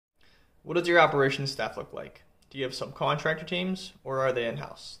What does your operations staff look like? Do you have subcontractor teams or are they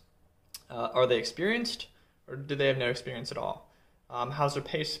in-house? Are they experienced or do they have no experience at all? How's their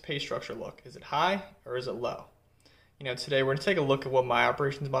pay structure look? Is it high or is it low? Today we're going to take a look at what my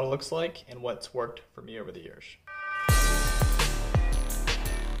operations model looks like and what's worked for me over the years.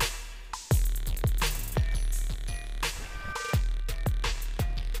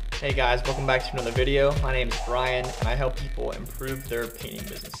 Hey guys, welcome back to another video. My name is Brian and I help people improve their painting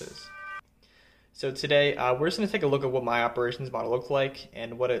businesses. So today we're just going to take a look at what my operations model looked like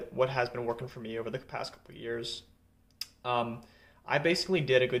and what has been working for me over the past couple of years. I basically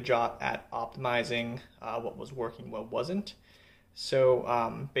did a good job at optimizing what was working, what wasn't.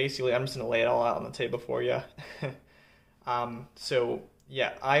 So basically I'm just going to lay it all out on the table for you.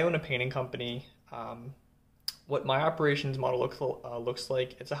 I own a painting company. What my operations model looks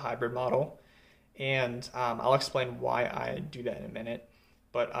like, it's a hybrid model, and I'll explain why I do that in a minute.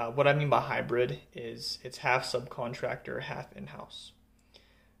 But what I mean by hybrid is it's half subcontractor, half in-house.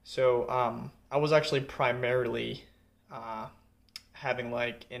 So I was actually primarily having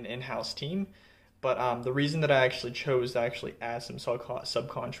like an in-house team, but the reason that I actually chose to actually add some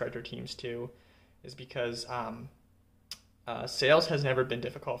subcontractor teams too is because sales has never been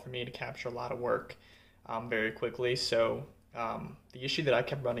difficult for me to capture a lot of work very quickly. So the issue that I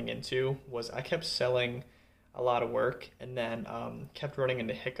kept running into was I kept selling a lot of work and then kept running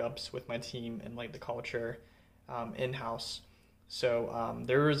into hiccups with my team and like the culture in-house. So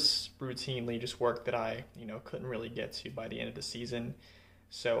there was routinely just work that I couldn't really get to by the end of the season.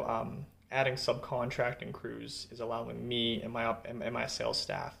 So adding subcontracting crews is allowing me and my sales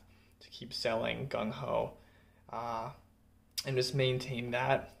staff to keep selling gung-ho and just maintain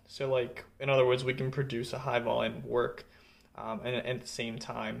that. So like, in other words, we can produce a high volume of work and at the same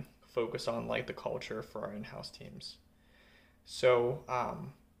time focus on like the culture for our in-house teams. So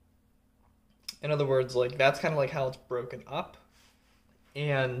in other words, like that's kind of like how it's broken up.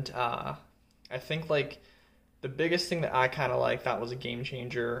 And I think like the biggest thing that I kind of like that was a game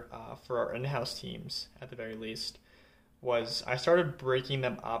changer for our in-house teams at the very least was I started breaking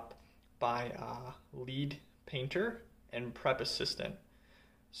them up by lead painter and prep assistant.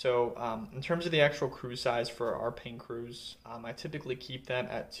 So in terms of the actual crew size for our paint crews, I typically keep them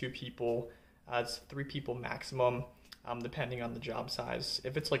at 2 people. It's 3 people maximum, depending on the job size.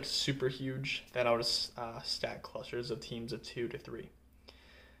 If it's like super huge, then I'll just stack clusters of teams of 2 to 3.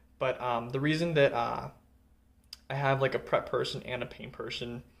 But the reason that I have like a prep person and a paint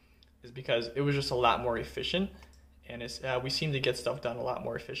person is because it was just a lot more efficient, and we seem to get stuff done a lot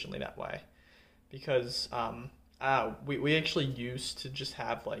more efficiently that way. Because we actually used to just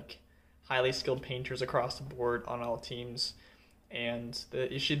have like highly skilled painters across the board on all teams, and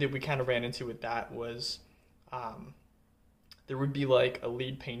the issue that we kind of ran into with that was there would be like a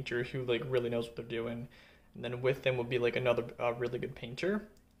lead painter who like really knows what they're doing, and then with them would be like another really good painter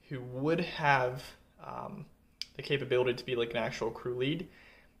who would have the capability to be like an actual crew lead,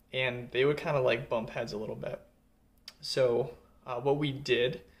 and they would kind of like bump heads a little bit. So what we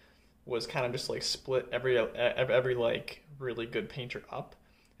did was kind of just like split every like really good painter up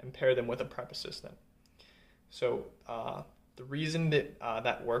and pair them with a prep assistant. So the reason that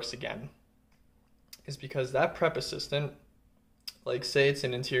that works again is because that prep assistant, like say it's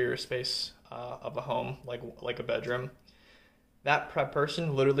an interior space of a home, like a bedroom, that prep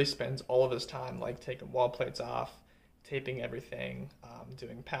person literally spends all of his time like taking wall plates off, taping everything,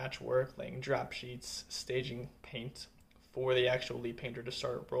 doing patchwork, laying drop sheets, staging paint for the actual lead painter to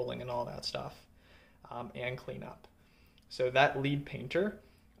start rolling and all that stuff, and clean up. So that lead painter,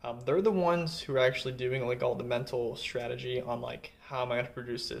 they're the ones who are actually doing like all the mental strategy on like, how am I going to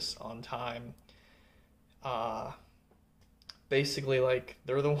produce this on time? Basically like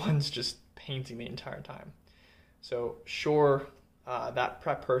they're the ones just painting the entire time. So sure, that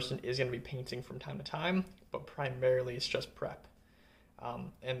prep person is going to be painting from time to time, but primarily it's just prep.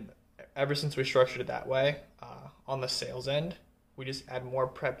 And ever since we structured it that way, on the sales end, we just add more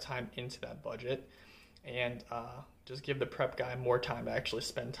prep time into that budget and just give the prep guy more time to actually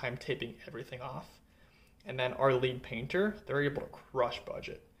spend time taping everything off. And then our lead painter, they're able to crush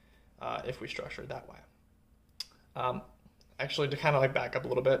budget if we structure it that way. Actually, to kind of like back up a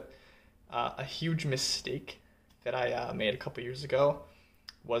little bit, a huge mistake that I made a couple years ago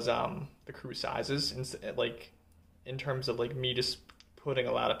was the crew sizes, in terms of like me just putting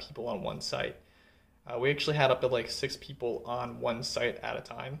a lot of people on one site. We actually had up to like 6 people on one site at a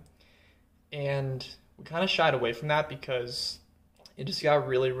time, and we kind of shied away from that because it just got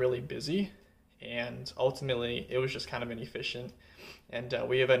really, really busy, and ultimately it was just kind of inefficient, and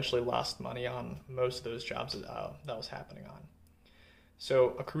we eventually lost money on most of those jobs that was happening on.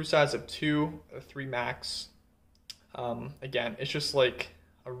 So a crew size of 2 or 3 max. Again, it's just like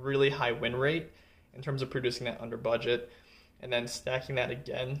a really high win rate in terms of producing that under budget, and then stacking that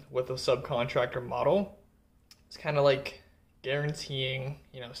again with a subcontractor model. It's kind of like guaranteeing,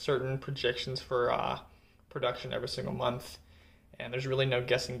 certain projections for production every single month, and there's really no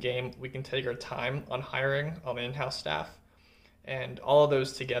guessing game. We can take our time on hiring on the in-house staff, and all of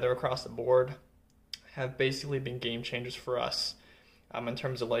those together across the board have basically been game changers for us in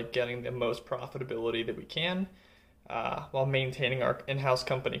terms of like getting the most profitability that we can while maintaining our in-house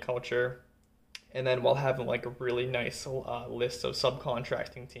company culture, and then while having like a really nice list of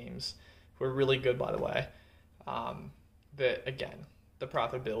subcontracting teams who are really good, by the way. That again, the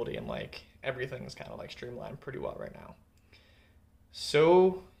profitability and like everything is kind of like streamlined pretty well right now.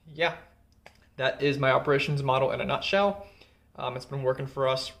 So yeah, that is my operations model in a nutshell. It's been working for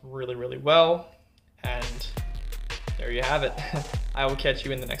us really, really well, and there you have it. I will catch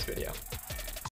you in the next video.